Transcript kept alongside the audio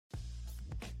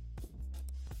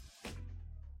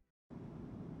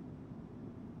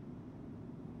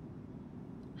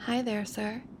Hi there,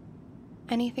 sir.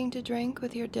 Anything to drink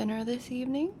with your dinner this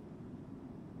evening?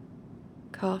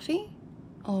 Coffee?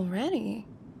 Already?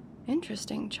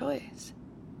 Interesting choice.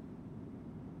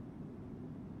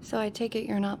 So I take it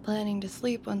you're not planning to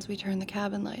sleep once we turn the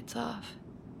cabin lights off.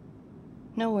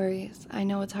 No worries, I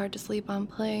know it's hard to sleep on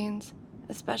planes,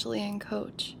 especially in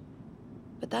coach.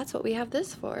 But that's what we have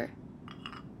this for.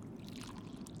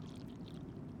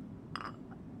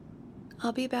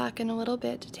 I'll be back in a little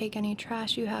bit to take any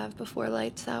trash you have before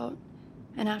lights out.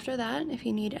 And after that, if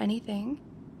you need anything,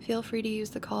 feel free to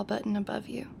use the call button above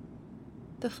you.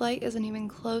 The flight isn't even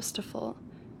close to full,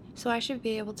 so I should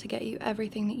be able to get you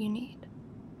everything that you need.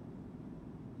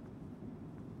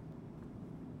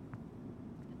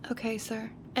 Okay,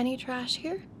 sir. Any trash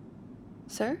here?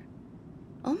 Sir?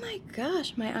 Oh my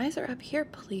gosh, my eyes are up here,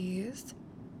 please.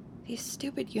 These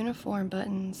stupid uniform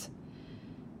buttons.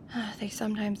 They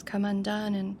sometimes come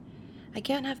undone, and I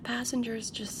can't have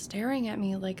passengers just staring at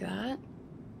me like that.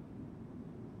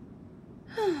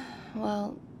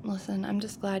 Well, listen, I'm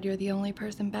just glad you're the only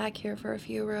person back here for a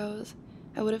few rows.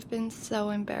 I would have been so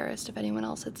embarrassed if anyone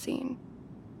else had seen.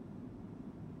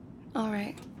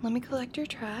 Alright, let me collect your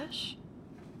trash,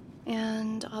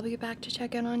 and I'll be back to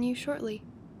check in on you shortly.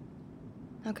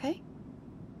 Okay?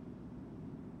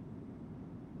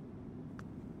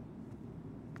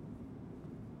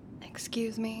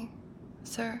 Excuse me,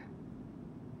 sir.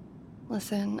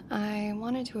 Listen, I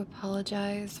wanted to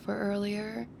apologize for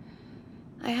earlier.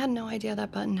 I had no idea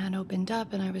that button had opened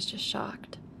up and I was just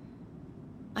shocked.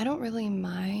 I don't really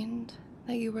mind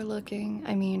that you were looking.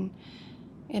 I mean,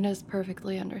 it is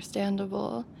perfectly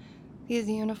understandable. These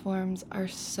uniforms are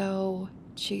so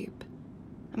cheap.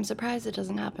 I'm surprised it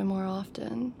doesn't happen more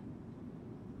often.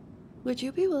 Would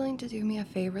you be willing to do me a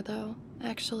favor, though,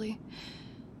 actually?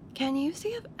 Can you see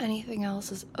if anything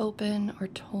else is open or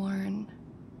torn?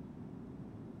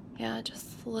 Yeah,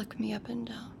 just look me up and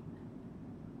down.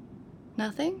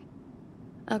 Nothing?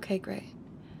 Okay, great.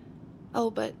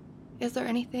 Oh, but is there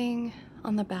anything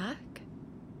on the back?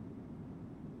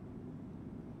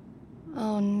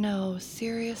 Oh no,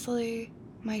 seriously?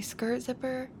 My skirt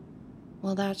zipper?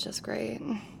 Well, that's just great.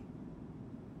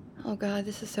 Oh god,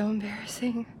 this is so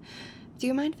embarrassing. Do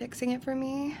you mind fixing it for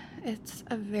me? It's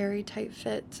a very tight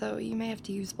fit, so you may have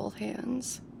to use both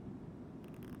hands.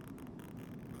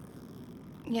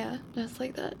 Yeah, just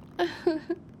like that.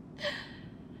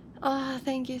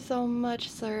 Thank you so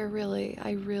much, sir. Really,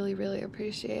 I really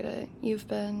appreciate it. You've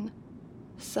been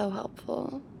so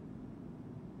helpful.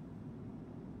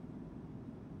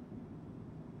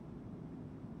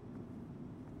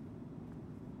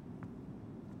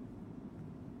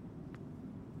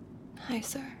 Hi,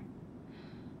 sir.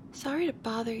 Sorry to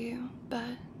bother you,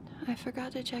 but I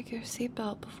forgot to check your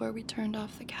seatbelt before we turned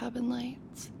off the cabin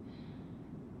lights.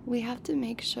 We have to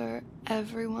make sure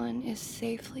everyone is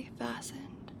safely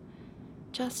fastened,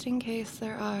 just in case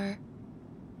there are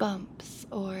bumps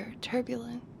or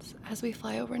turbulence as we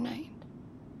fly overnight.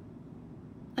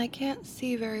 I can't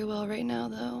see very well right now,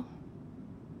 though.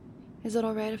 Is it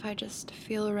alright if I just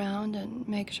feel around and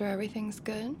make sure everything's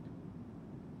good?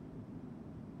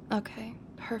 Okay,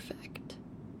 perfect.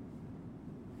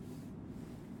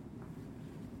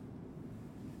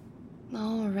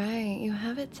 Alright, you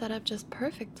have it set up just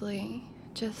perfectly.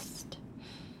 Just...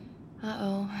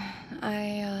 Uh-oh.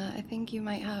 I think you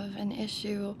might have an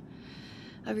issue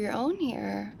of your own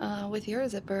here, with your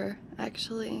zipper,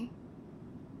 actually.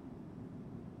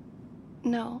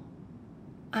 No,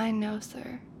 I know,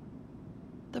 sir.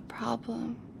 The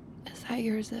problem is that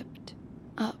you're zipped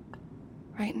up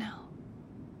right now.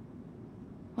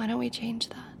 Why don't we change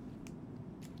that?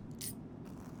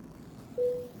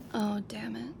 Oh,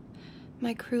 damn it.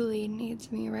 My crew lead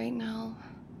needs me right now.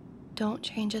 Don't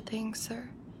change a thing, sir.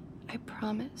 I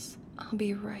promise I'll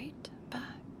be right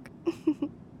back.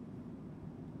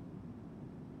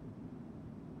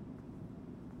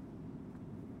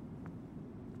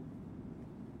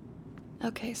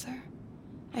 Okay, sir.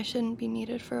 I shouldn't be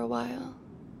needed for a while.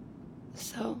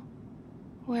 So,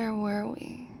 where were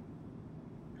we?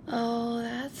 Oh,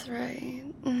 that's right.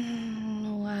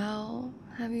 Wow.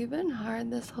 Have you been hard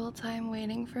this whole time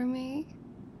waiting for me?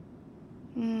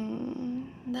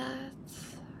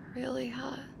 That's really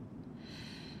hot.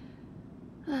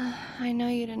 I know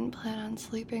you didn't plan on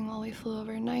sleeping while we flew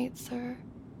overnight, sir.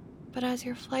 But as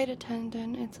your flight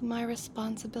attendant, it's my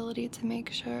responsibility to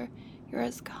make sure you're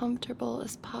as comfortable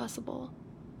as possible.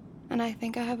 And I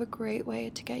think I have a great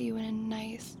way to get you in a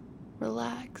nice,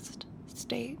 relaxed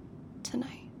state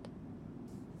tonight.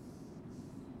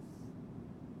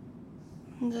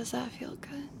 Does that feel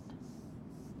good?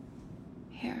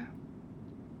 Here.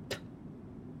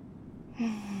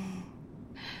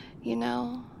 You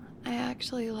know, I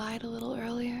actually lied a little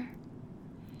earlier.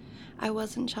 I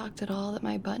wasn't shocked at all that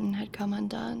my button had come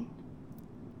undone.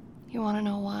 You want to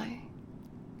know why?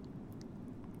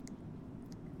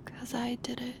 'Cause I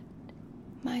did it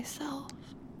myself.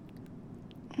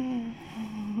 And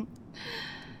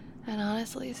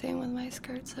honestly, same with my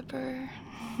skirt zipper.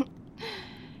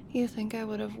 You think I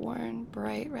would have worn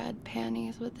bright red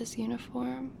panties with this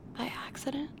uniform by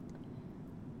accident?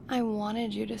 I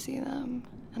wanted you to see them,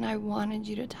 and I wanted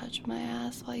you to touch my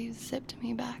ass while you zipped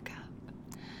me back up.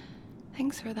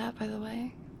 Thanks for that, by the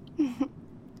way.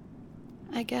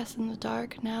 I guess in the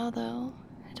dark now, though,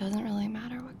 it doesn't really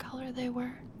matter what color they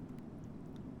were.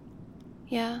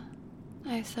 Yeah,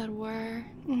 I said were.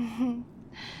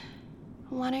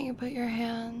 Why don't you put your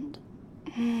hand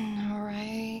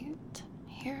right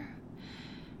here?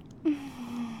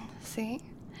 See?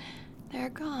 They're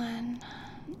gone.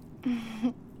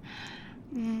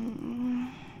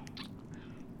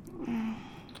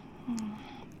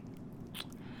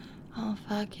 Oh,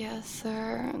 fuck yes,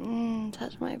 sir.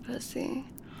 Touch my pussy.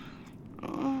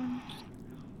 I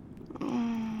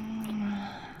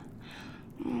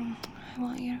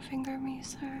want you to finger me,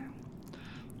 sir.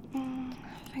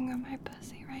 Finger my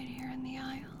pussy right here in the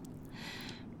aisle.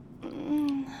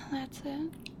 That's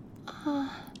it.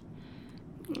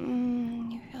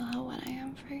 You feel how wet I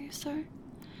am for you, sir?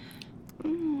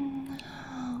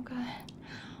 Oh, good.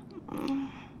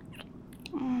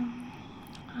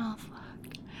 Oh,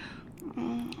 fuck.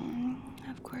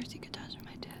 Of course you could touch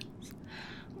my tits.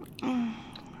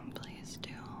 Please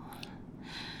do.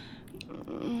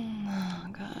 Oh,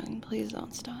 God, please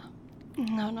don't stop.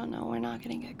 No, we're not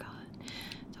gonna get caught.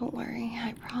 Don't worry,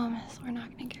 I promise we're not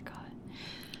gonna get caught.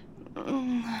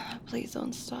 Please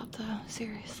don't stop, though,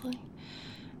 seriously.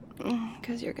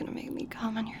 Because you're gonna make me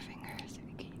come on your fingers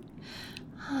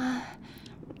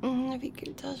if you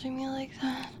keep touching me like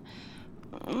that.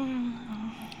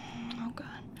 Oh,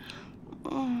 God.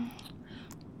 Oh,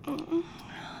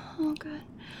 God.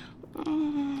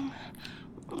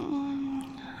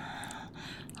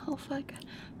 Oh, fuck.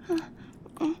 Oh,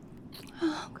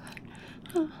 God.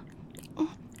 Oh,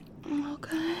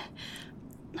 God.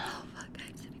 Oh, fuck, I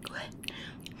have to be quiet.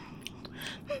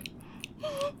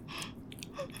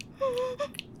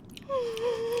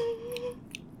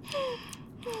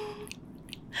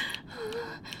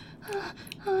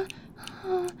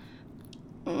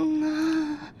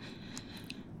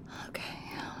 Okay,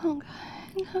 oh God,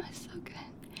 that was so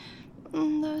good.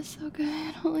 That was so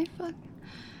good, holy fuck.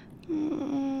 That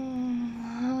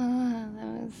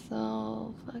was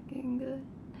so fucking good.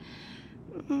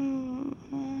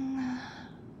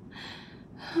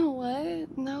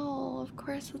 What? No, of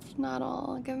course it's not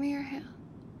all. Give me your hand.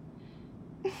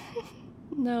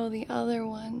 No, the other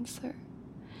one, sir.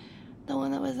 The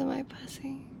one that was in my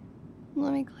pussy.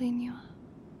 Let me clean you up.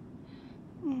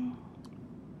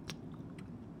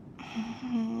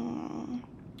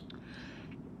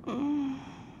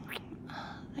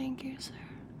 Thank you, sir.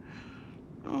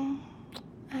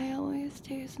 I always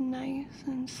taste nice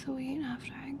and sweet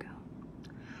after I go.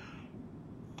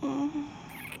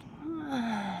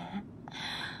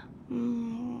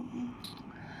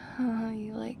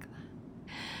 You like that?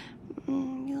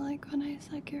 You like when I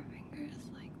suck your fingers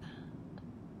like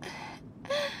that?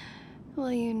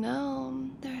 Well, you know,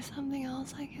 there's something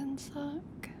else I can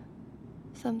suck.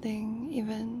 Something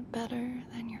even better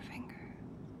than your finger.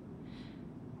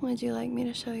 Would you like me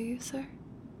to show you, sir?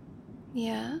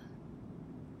 Yeah?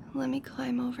 Let me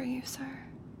climb over you, sir.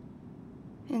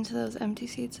 Into those empty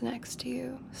seats next to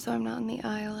you, so I'm not in the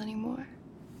aisle anymore.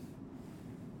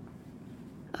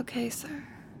 Okay, sir.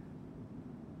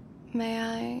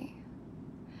 May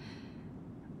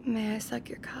I suck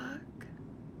your cock?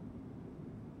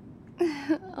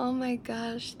 Oh my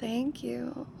gosh, thank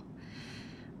you.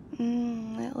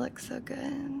 It looks so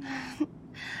good.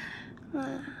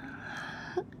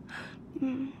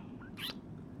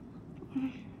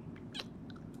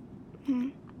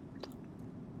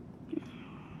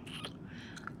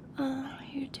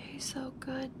 You taste so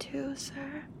good too,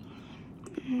 sir.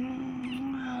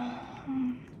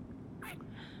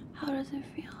 How does it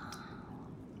feel?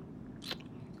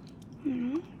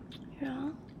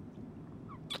 Yeah?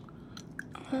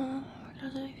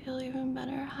 Does it feel even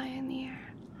better high in the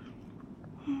air?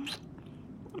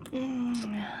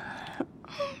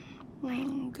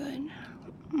 Good.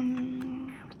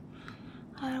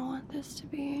 I want this to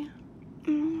be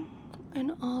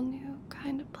an all-new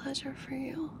kind of pleasure for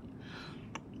you.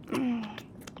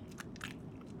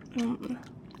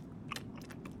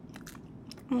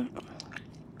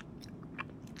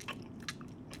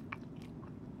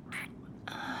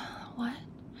 What?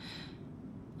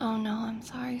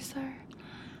 Sorry, sir.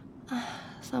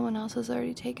 Someone else has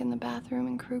already taken the bathroom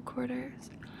and crew quarters.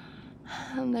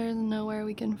 And there's nowhere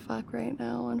we can fuck right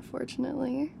now,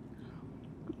 unfortunately.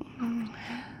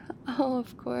 Oh,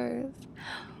 of course.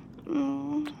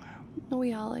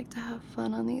 We all like to have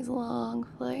fun on these long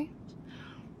flights.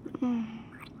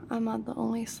 I'm not the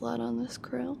only slut on this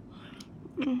crew.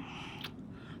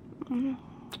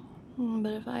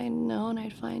 But if I had known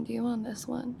I'd find you on this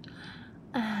one,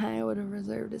 I would have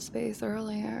reserved a space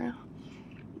earlier.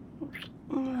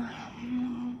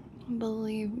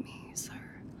 Believe me, sir.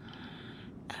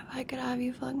 If I could have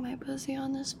you fuck my pussy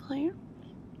on this plane,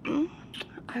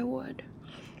 I would.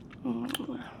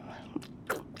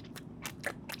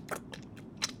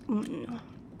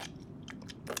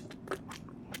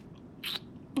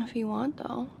 If you want,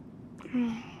 though,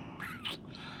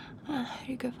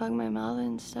 you could fuck my mouth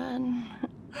instead.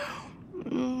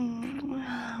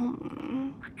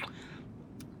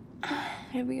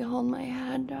 If you hold my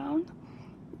head down,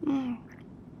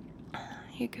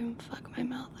 you can fuck my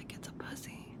mouth like it's a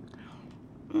pussy.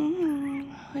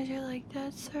 Would you like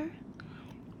that, sir?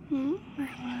 You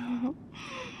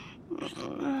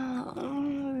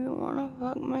wanna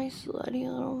fuck my slutty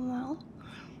little mouth?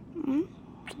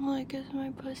 Like it's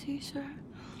my pussy, sir?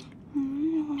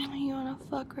 You wanna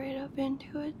fuck right up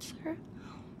into it, sir?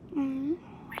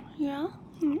 Yeah?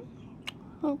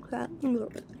 Okay.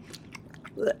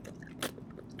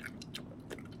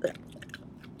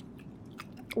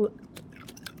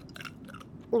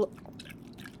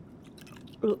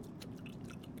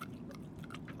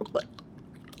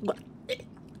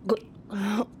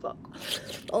 Oh, fuck.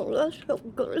 Oh, that's so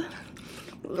good.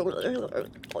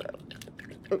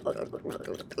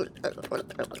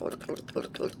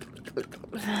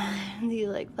 Do you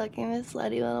like fucking this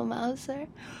slutty little mouse, sir?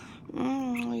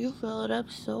 You fill it up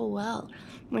so well.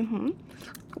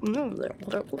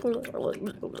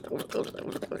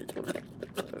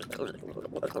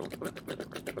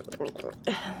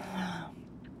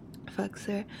 Fuck,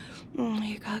 sir.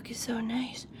 Your cock is so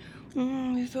nice.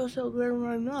 You feel so good in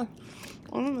my mouth.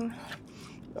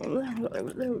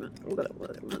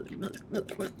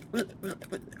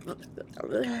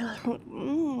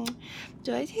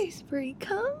 Do I taste free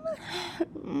cum?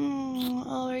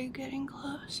 Oh, are you getting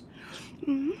close?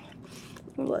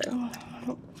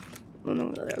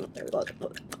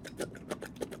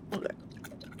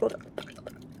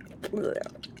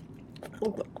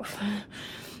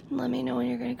 Let me know when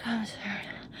you're gonna come, sir.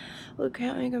 We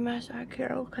can't make a mess back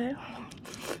here, okay?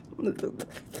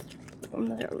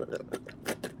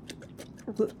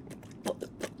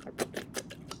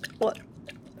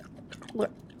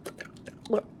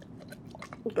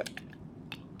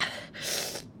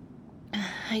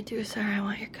 I do, sir. I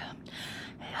want your cum.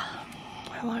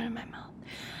 I want it in my mouth.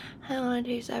 I want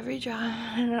to taste every drop,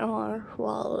 and I want to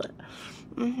swallow it.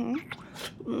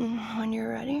 When you're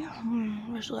ready,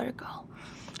 just let it go.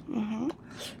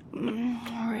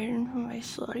 Right into my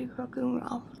slutty fucking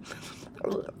mouth.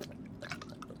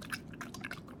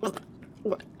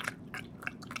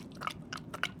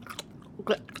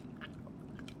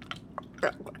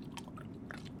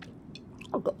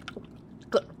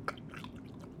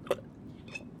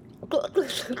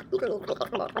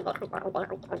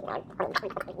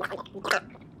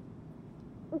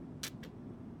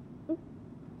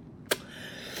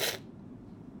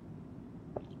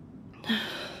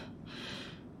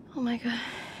 Oh my god.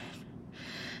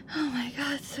 Oh my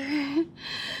god, sir.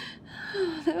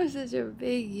 Oh, that was such a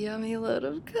big, yummy load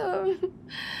of cum.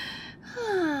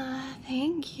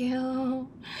 Thank you.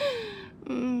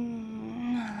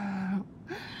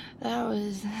 That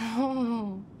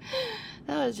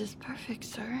was just perfect,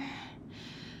 sir.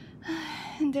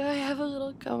 Do I have a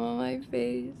little cum on my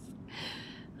face?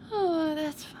 Oh,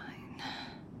 that's fine.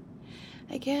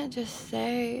 I can't just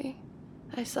say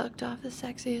I sucked off the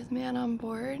sexiest man on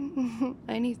board.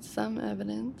 I need some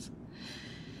evidence.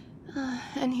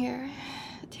 And here,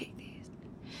 take these.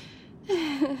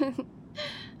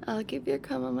 I'll keep your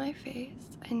cum on my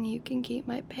face, and you can keep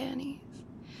my panties.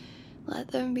 Let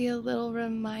them be a little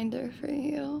reminder for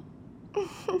you.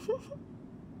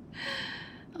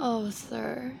 Oh,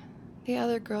 sir. The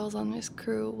other girls on this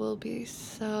crew will be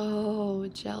so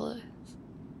jealous.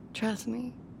 Trust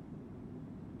me.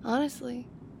 Honestly,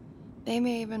 they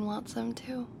may even want some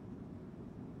too.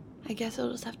 I guess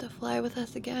you'll just have to fly with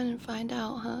us again and find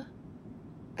out, huh?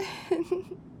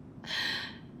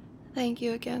 Thank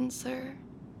you again, sir.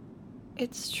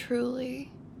 It's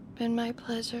truly been my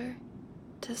pleasure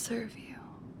to serve you.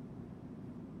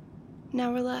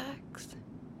 Now relax.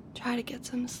 Try to get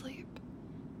some sleep.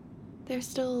 There's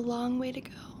still a long way to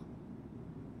go.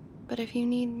 But if you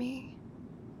need me,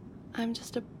 I'm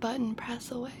just a button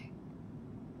press away.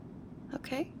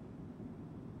 Okay?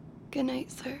 Good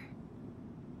night, sir.